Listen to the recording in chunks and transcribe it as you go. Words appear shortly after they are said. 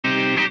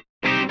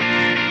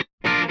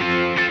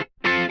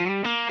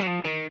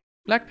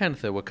Black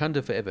Panther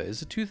Wakanda Forever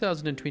is a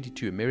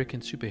 2022 American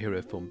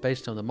superhero film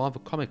based on the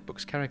Marvel comic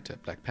books character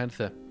Black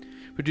Panther.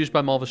 Produced by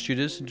Marvel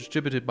Studios and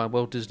distributed by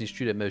Walt Disney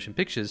Studio Motion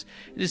Pictures,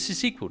 it is a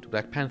sequel to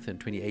Black Panther in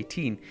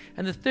 2018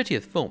 and the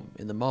 30th film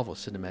in the Marvel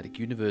Cinematic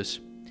Universe.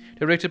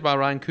 Directed by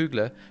Ryan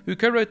Coogler, who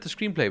co-wrote the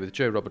screenplay with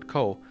J. Robert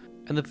Cole,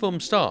 and the film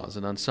stars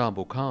an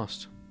ensemble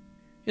cast.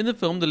 In the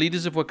film, the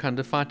leaders of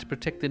Wakanda fight to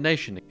protect their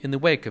nation in the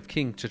wake of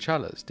King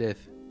T'Challa's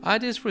death.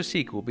 Ideas for a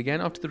sequel began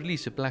after the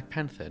release of Black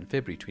Panther in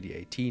February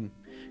 2018.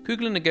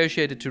 Coogler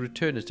negotiated to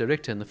return as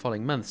director in the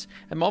following months,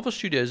 and Marvel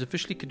Studios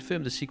officially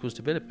confirmed the sequel's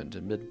development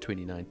in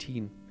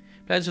mid-2019.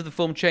 Plans of the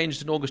film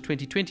changed in August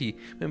 2020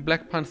 when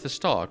Black Panther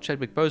star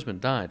Chadwick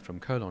Boseman died from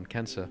colon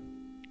cancer.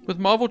 With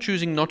Marvel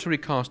choosing not to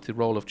recast the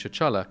role of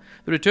T'Challa,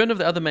 the return of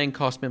the other main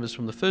cast members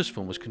from the first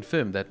film was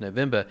confirmed that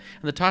November,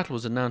 and the title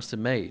was announced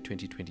in May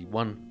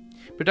 2021.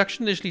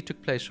 Production initially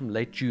took place from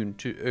late June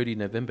to early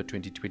November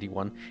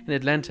 2021 in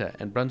Atlanta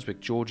and Brunswick,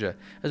 Georgia,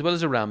 as well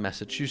as around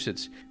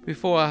Massachusetts,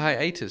 before a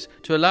hiatus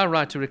to allow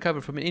Wright to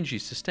recover from an injury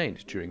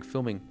sustained during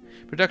filming.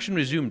 Production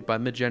resumed by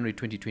mid-January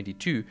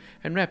 2022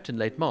 and wrapped in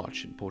late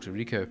March in Puerto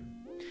Rico.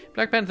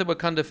 Black Panther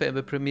Wakanda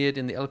Forever premiered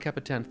in the El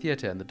Capitan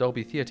Theatre and the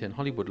Dolby Theatre in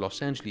Hollywood,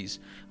 Los Angeles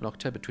on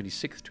October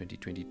 26,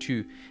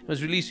 2022, and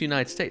was released in the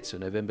United States on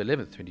November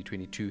 11,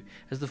 2022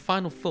 as the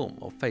final film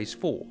of Phase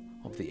 4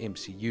 of the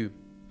MCU.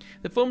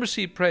 The film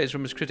received praise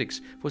from its critics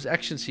for its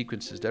action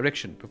sequences,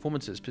 direction,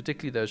 performances,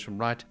 particularly those from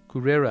Wright,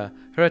 Gurira,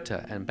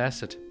 Huerta, and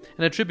Bassett,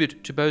 and a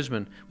tribute to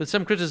Boseman, with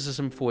some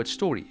criticism for its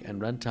story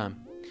and runtime.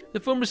 The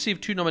film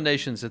received 2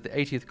 nominations at the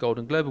 80th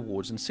Golden Globe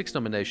Awards and 6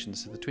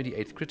 nominations at the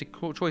 28th Critics'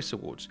 Choice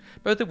Awards,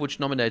 both of which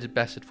nominated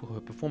Bassett for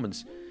her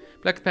performance.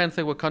 Black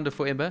Panther Wakanda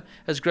Forever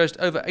has grossed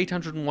over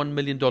 $801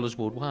 million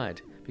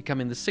worldwide,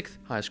 becoming the 6th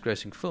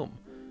highest-grossing film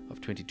of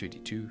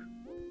 2022.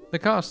 The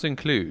cast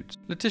includes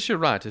Letitia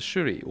Wright as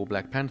Shuri, or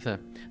Black Panther,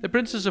 the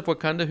Princess of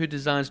Wakanda who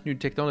designs new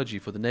technology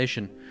for the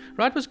nation.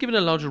 Wright was given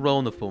a larger role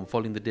in the film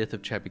following the death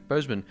of Chadwick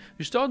Boseman,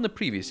 who starred in the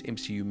previous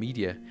MCU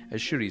media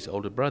as Shuri's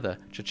older brother,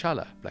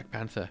 T'Challa, Black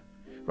Panther.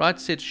 Wright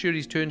said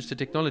Shuri's turns to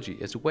technology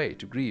as a way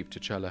to grieve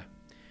T'Challa.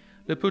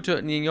 Lupita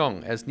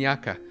Nyong'o as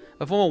Nyaka,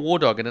 a former war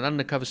dog and an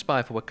undercover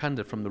spy for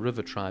Wakanda from the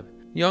River Tribe.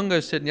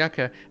 Nyong'o said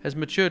Nyaka has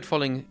matured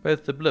following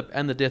both the blip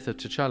and the death of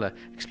T'Challa,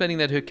 explaining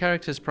that her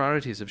character's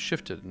priorities have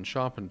shifted and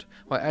sharpened,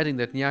 while adding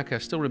that Nyaka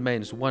still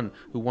remains the one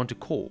who want to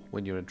call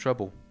when you're in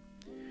trouble.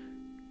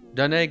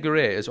 Danai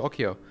Gurira as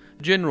Okio,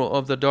 the general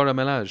of the Dora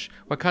Milaje,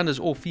 Wakanda's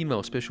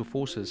all-female special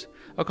forces.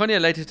 Okonia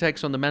later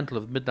takes on the mantle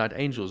of Midnight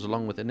Angels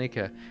along with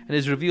Aneka, and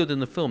is revealed in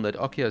the film that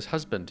Okio's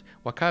husband,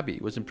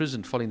 Wakabi, was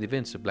imprisoned following the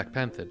events of Black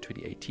Panther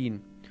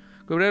 2018.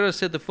 Guerrero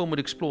said the film would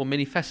explore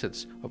many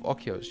facets of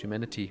Okio's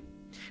humanity.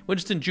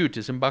 Winston Duke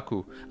is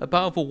M'Baku, a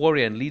powerful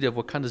warrior and leader of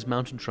Wakanda's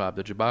mountain tribe,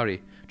 the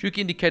Jabari. Duke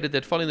indicated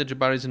that following the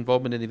Jabari's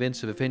involvement in the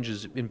events of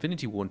Avengers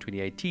Infinity War in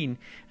 2018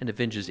 and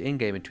Avengers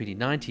Endgame in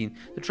 2019,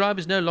 the tribe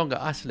is no longer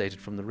isolated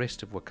from the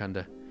rest of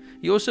Wakanda.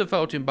 He also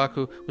felt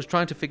M'Baku was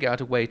trying to figure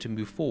out a way to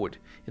move forward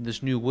in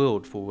this new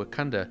world for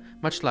Wakanda,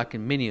 much like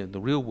in many in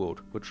the real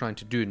world were trying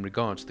to do in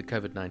regards to the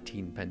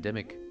COVID-19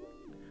 pandemic.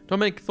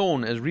 Dominique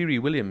Thorne as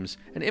Riri Williams,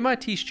 an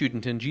MIT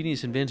student and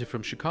genius inventor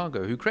from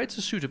Chicago who creates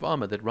a suit of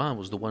armor that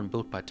rivals the one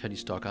built by Tony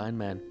Stark Iron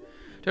Man.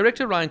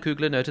 Director Ryan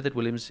Coogler noted that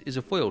Williams is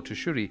a foil to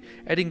Shuri,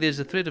 adding there's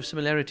a thread of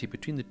similarity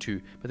between the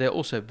two, but they are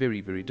also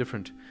very, very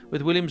different,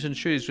 with Williams and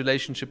Shuri's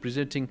relationship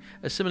presenting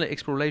a similar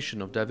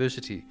exploration of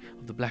diversity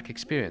of the black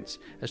experience,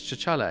 as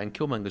T'Challa and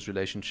Killmonger's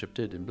relationship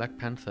did in Black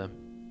Panther.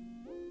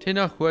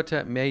 Tenoch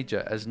Huerta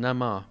Mejía as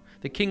Namor,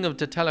 the king of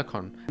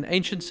Talokan, an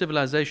ancient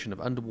civilization of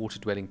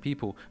underwater-dwelling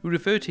people who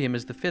refer to him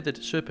as the feathered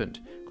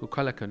serpent,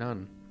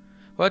 Kukulkanun.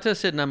 Huerta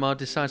said Namor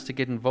decides to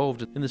get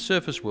involved in the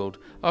surface world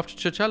after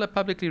T'Challa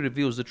publicly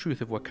reveals the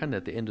truth of Wakanda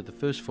at the end of the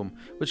first film,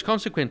 which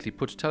consequently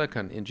puts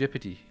Talokan in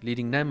jeopardy,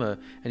 leading Namor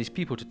and his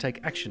people to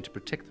take action to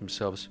protect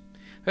themselves.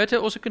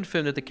 Huerta also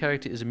confirmed that the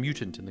character is a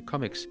mutant in the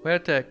comics.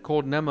 Huerta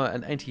called Namor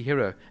an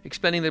anti-hero,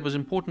 explaining that it was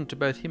important to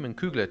both him and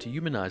Coogler to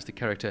humanize the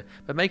character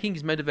by making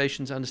his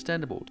motivations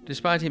understandable,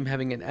 despite him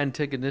having an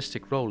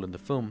antagonistic role in the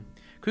film.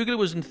 Coogler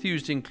was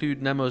enthused to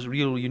include Namor's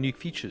real unique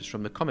features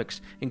from the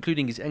comics,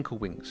 including his ankle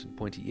wings and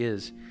pointy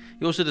ears.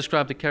 He also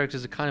described the character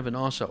as a kind of an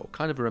arsehole,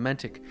 kind of a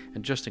romantic,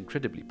 and just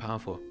incredibly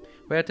powerful.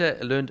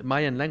 Huerta learned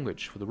Mayan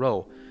language for the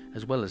role,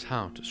 as well as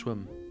how to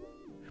swim.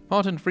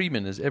 Martin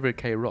Freeman as Everett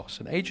K. Ross,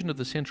 an agent of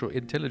the Central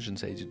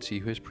Intelligence Agency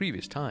who has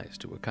previous ties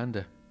to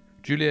Wakanda.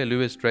 Julia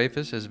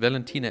Louis-Dreyfus as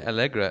Valentina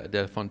Allegra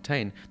de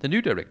Fontaine, the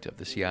new director of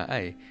the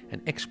CIA,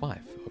 and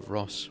ex-wife of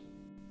Ross.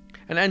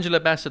 And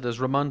Angela Bassett as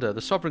Ramonda, the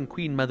sovereign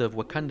queen mother of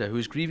Wakanda who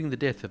is grieving the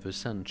death of her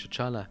son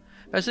T'Challa.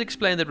 Bassett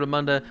explained that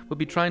Ramonda would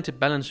be trying to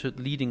balance her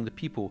leading the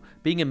people,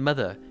 being a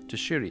mother to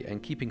Shuri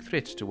and keeping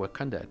threats to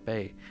Wakanda at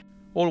bay,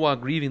 all while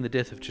grieving the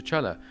death of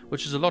T'Challa,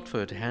 which is a lot for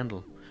her to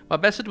handle. While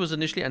Bassett was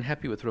initially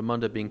unhappy with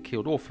Ramonda being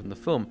killed off in the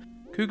film,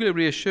 Coogler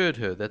reassured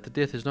her that the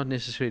death is not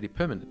necessarily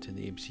permanent in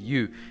the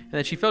MCU, and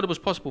that she felt it was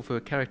possible for her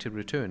character to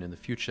return in the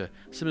future,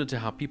 similar to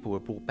how people were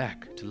brought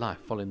back to life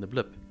following the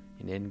blip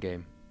in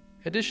Endgame.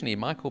 Additionally,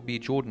 Michael B.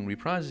 Jordan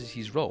reprises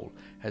his role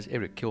as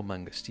Eric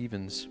Killmonger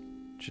Stevens,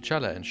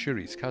 T'Challa and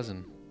Shuri's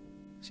cousin.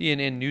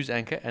 CNN news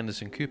anchor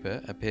Anderson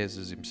Cooper appears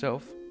as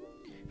himself.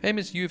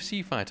 Famous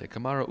UFC fighter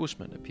Kamaru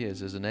Usman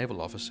appears as a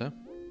naval officer.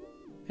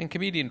 And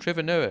comedian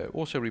Trevor Noah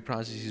also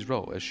reprises his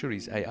role as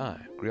Shuri's AI,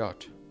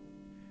 Griot.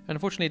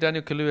 Unfortunately,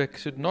 Daniel Kaluuya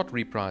could not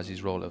reprise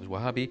his role as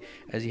Wahhabi,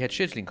 as he had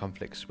scheduling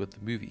conflicts with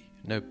the movie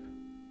Nope.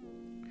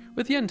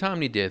 With the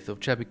untimely death of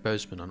Chadwick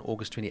Boseman on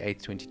August 28,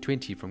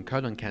 2020 from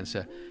colon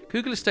cancer,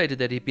 Coogler stated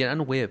that he had been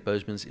unaware of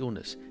Boseman's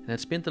illness and had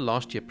spent the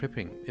last year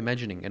prepping,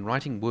 imagining and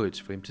writing words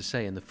for him to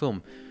say in the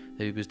film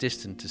that he was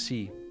destined to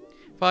see.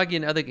 Feige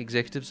and other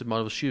executives of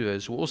Marvel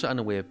Studios were also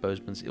unaware of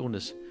Boseman's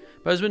illness.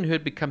 Boseman, who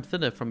had become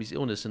thinner from his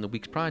illness in the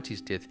weeks prior to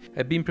his death,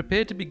 had been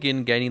prepared to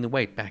begin gaining the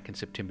weight back in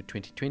September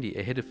 2020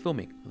 ahead of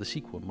filming of the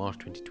sequel in March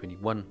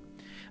 2021.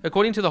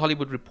 According to The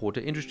Hollywood Reporter,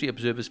 industry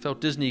observers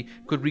felt Disney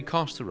could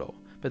recast the role,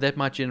 but that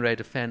might generate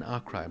a fan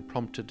outcry and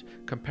prompted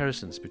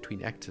comparisons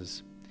between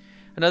actors.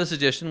 Another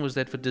suggestion was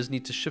that for Disney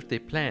to shift their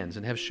plans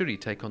and have Shuri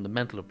take on the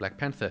mantle of Black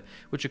Panther,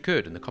 which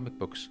occurred in the comic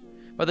books.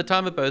 By the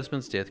time of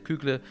Boseman's death,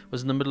 Coogler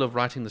was in the middle of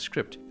writing the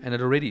script and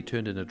had already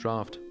turned in a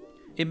draft.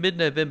 In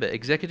mid-November,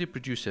 executive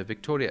producer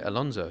Victoria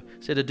Alonso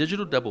said a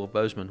digital double of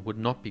Boseman would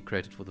not be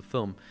created for the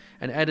film,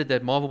 and added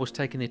that Marvel was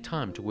taking their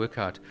time to work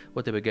out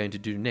what they were going to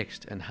do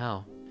next and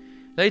how.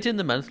 Later in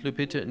the month,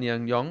 Lupita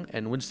Nyong'o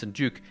and Winston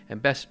Duke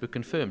and Bassett were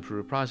confirmed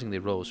for reprising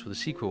their roles for the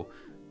sequel.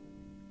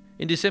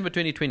 In December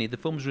 2020, the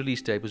film's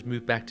release date was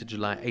moved back to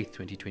July 8,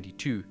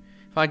 2022.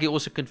 Feige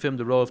also confirmed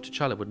the role of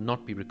T'Challa would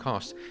not be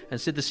recast, and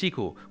said the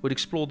sequel would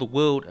explore the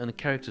world and the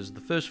characters of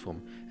the first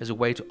film as a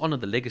way to honor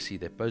the legacy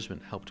that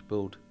Boseman helped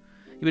build.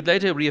 He would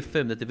later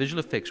reaffirm that the visual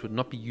effects would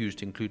not be used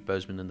to include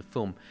Boseman in the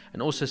film,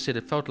 and also said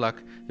it felt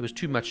like there was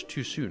too much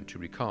too soon to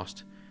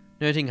recast,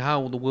 noting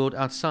how the world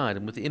outside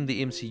and within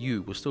the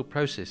MCU was still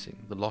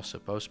processing the loss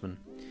of Boseman.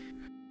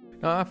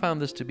 Now, I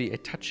found this to be a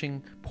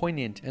touching,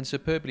 poignant and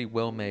superbly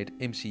well-made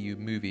MCU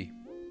movie,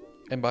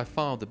 and by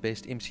far the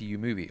best MCU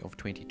movie of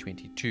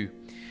 2022.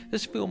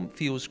 This film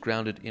feels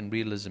grounded in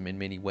realism in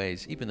many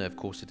ways, even though of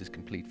course it is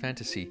complete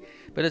fantasy,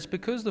 but it's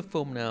because the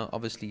film now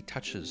obviously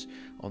touches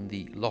on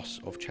the loss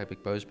of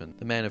Chadwick Boseman,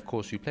 the man of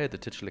course who played the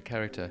titular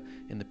character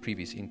in the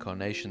previous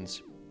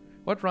incarnations.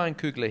 What Ryan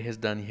Coogler has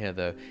done here,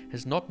 though,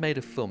 has not made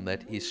a film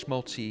that is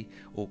schmaltzy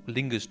or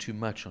lingers too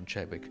much on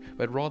Chadwick,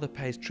 but rather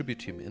pays tribute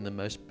to him in the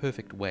most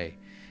perfect way.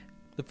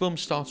 The film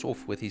starts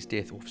off with his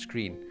death off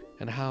screen,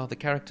 and how the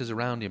characters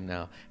around him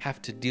now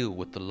have to deal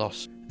with the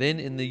loss.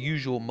 Then in the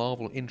usual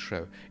Marvel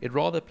intro, it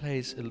rather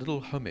plays a little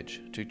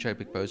homage to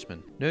Chadwick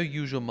Boseman. No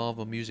usual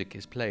Marvel music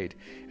is played,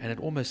 and it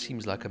almost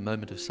seems like a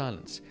moment of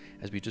silence,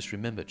 as we just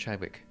remember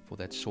Chadwick for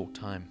that short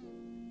time.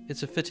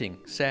 It's a fitting,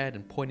 sad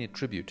and poignant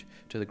tribute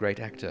to the great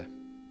actor.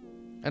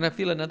 And I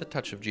feel another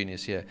touch of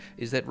genius here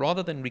is that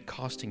rather than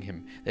recasting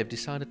him, they've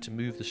decided to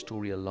move the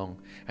story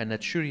along, and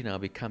that Shuri now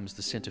becomes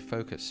the center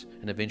focus,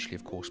 and eventually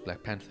of course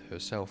Black Panther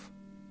herself.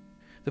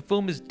 The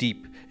film is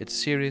deep, it's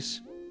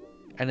serious,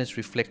 and it's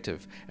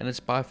reflective, and it's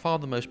by far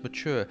the most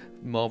mature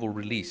Marvel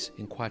release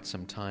in quite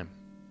some time.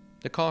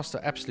 The cast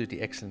are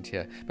absolutely excellent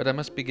here, but I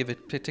must give a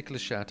particular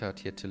shout out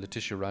here to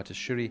Letitia Wright as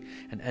Shuri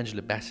and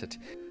Angela Bassett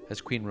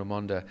as Queen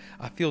Ramonda.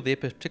 I feel their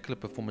particular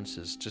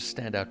performances just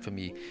stand out for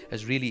me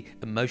as really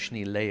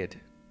emotionally layered.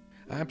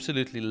 I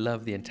absolutely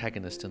love the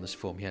antagonist in this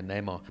film here,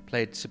 Namor,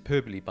 played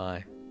superbly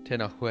by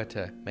Tenoch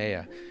Huerta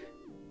Mejía.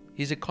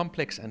 He's a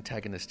complex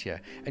antagonist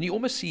here, and you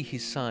almost see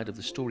his side of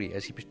the story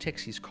as he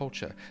protects his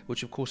culture,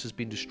 which of course has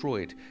been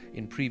destroyed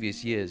in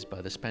previous years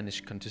by the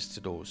Spanish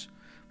conquistadors.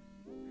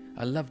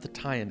 I love the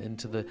tie-in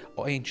into the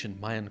ancient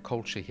Mayan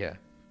culture here,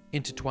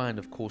 intertwined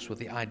of course with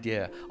the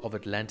idea of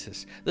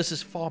Atlantis. This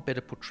is far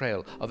better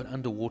portrayal of an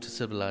underwater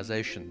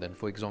civilization than,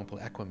 for example,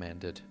 Aquaman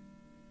did.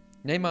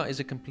 Namor is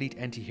a complete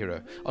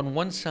anti-hero. On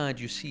one side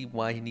you see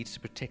why he needs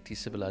to protect his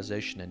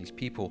civilization and his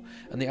people,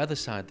 on the other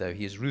side though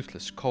he is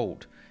ruthless,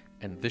 cold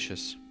and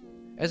vicious.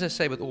 As I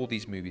say with all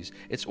these movies,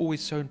 it's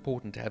always so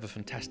important to have a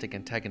fantastic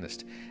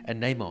antagonist,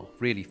 and Namor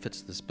really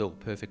fits this bill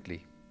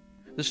perfectly.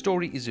 The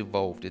story is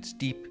evolved, it's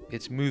deep,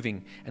 it's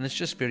moving, and it's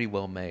just very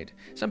well made.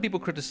 Some people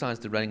criticize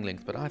the running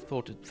length, but I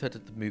thought it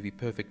fitted the movie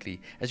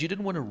perfectly, as you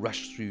didn't want to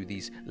rush through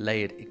these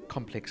layered,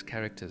 complex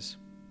characters.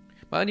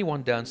 My only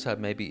one downside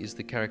maybe is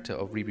the character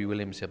of Riri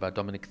Williams here by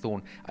Dominique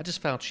Thorne. I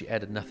just felt she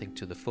added nothing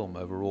to the film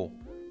overall.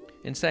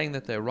 In saying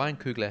that though, Ryan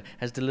Coogler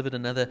has delivered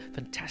another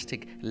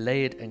fantastic,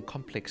 layered and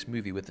complex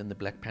movie within the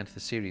Black Panther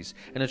series,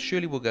 and it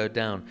surely will go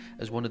down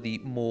as one of the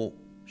more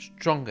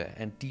stronger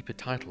and deeper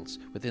titles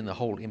within the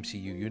whole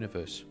MCU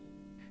universe.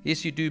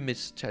 Yes, you do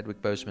miss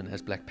Chadwick Boseman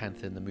as Black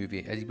Panther in the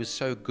movie, as he was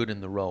so good in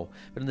the role,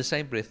 but in the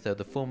same breath though,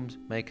 the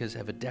filmmakers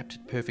have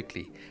adapted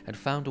perfectly and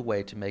found a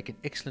way to make an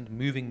excellent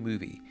moving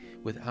movie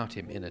without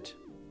him in it.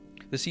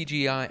 The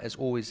CGI, as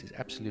always, is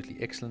absolutely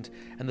excellent,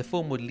 and the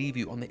film would leave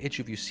you on the edge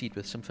of your seat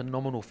with some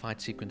phenomenal fight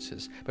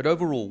sequences. But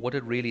overall, what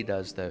it really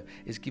does, though,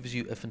 is gives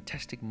you a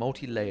fantastic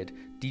multi-layered,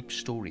 deep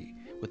story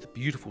with a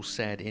beautiful,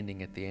 sad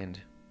ending at the end.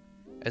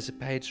 as it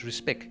pays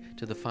respect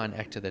to the fine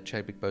actor that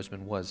Chadwick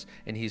Boseman was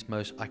in his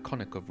most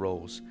iconic of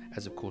roles,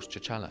 as of course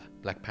T'Challa,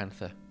 Black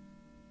Panther.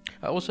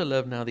 I also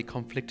love now the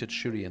conflicted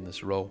Shuri in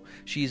this role.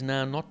 She is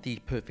now not the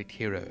perfect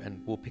hero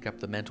and will pick up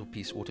the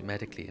mantelpiece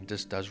automatically and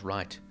just does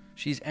right.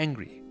 She is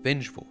angry,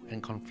 vengeful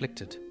and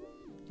conflicted.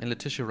 And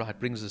Letitia Wright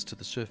brings this to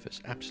the surface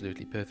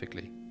absolutely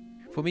perfectly.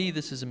 For me,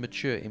 this is a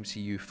mature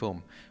MCU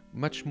film,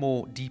 much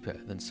more deeper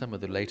than some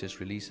of the latest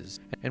releases.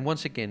 And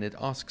once again, it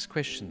asks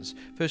questions,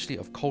 firstly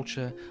of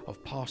culture,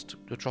 of past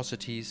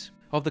atrocities,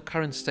 of the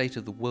current state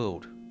of the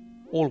world,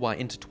 all while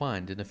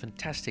intertwined in a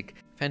fantastic,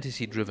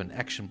 fantasy-driven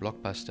action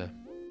blockbuster.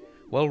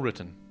 Well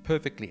written,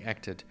 perfectly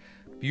acted,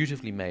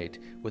 beautifully made,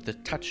 with a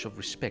touch of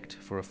respect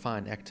for a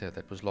fine actor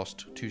that was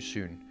lost too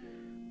soon.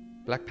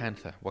 Black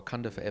Panther,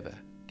 Wakanda Forever,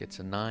 gets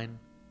a 9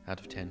 out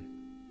of 10.